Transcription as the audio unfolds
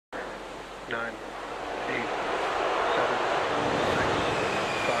9, 8, 7, 6,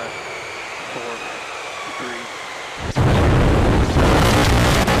 5, 4, 3.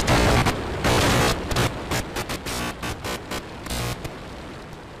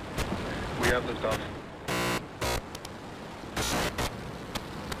 We have liftoff.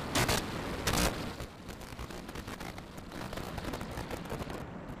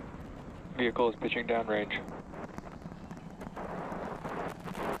 Vehicle is pitching downrange.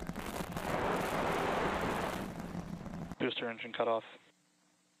 Booster engine cut off.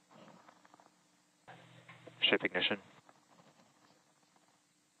 Ship ignition.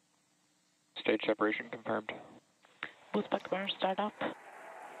 Stage separation confirmed. Boost back burn start up.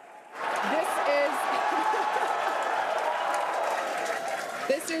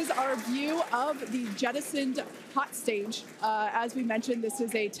 This is our view of the jettisoned hot stage. As we mentioned, this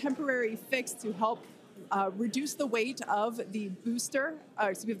is a temporary fix to help reduce the weight of the booster,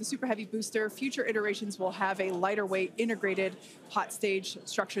 the Super Heavy booster. Future iterations will have a lighter weight integrated hot stage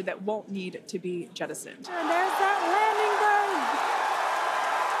structure that won't need to be jettisoned. And there's that landing burn.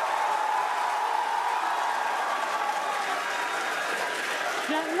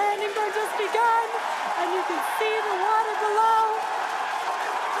 That landing burn just begun, and you can see the water below.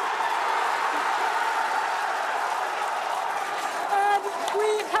 And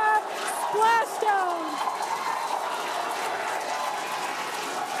we have splashdown.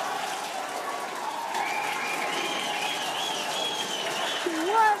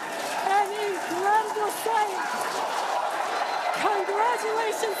 What an incredible sight!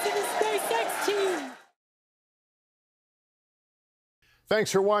 Congratulations to the SpaceX team!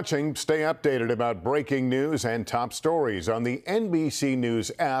 Thanks for watching. Stay updated about breaking news and top stories on the NBC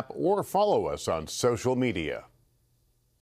News app or follow us on social media.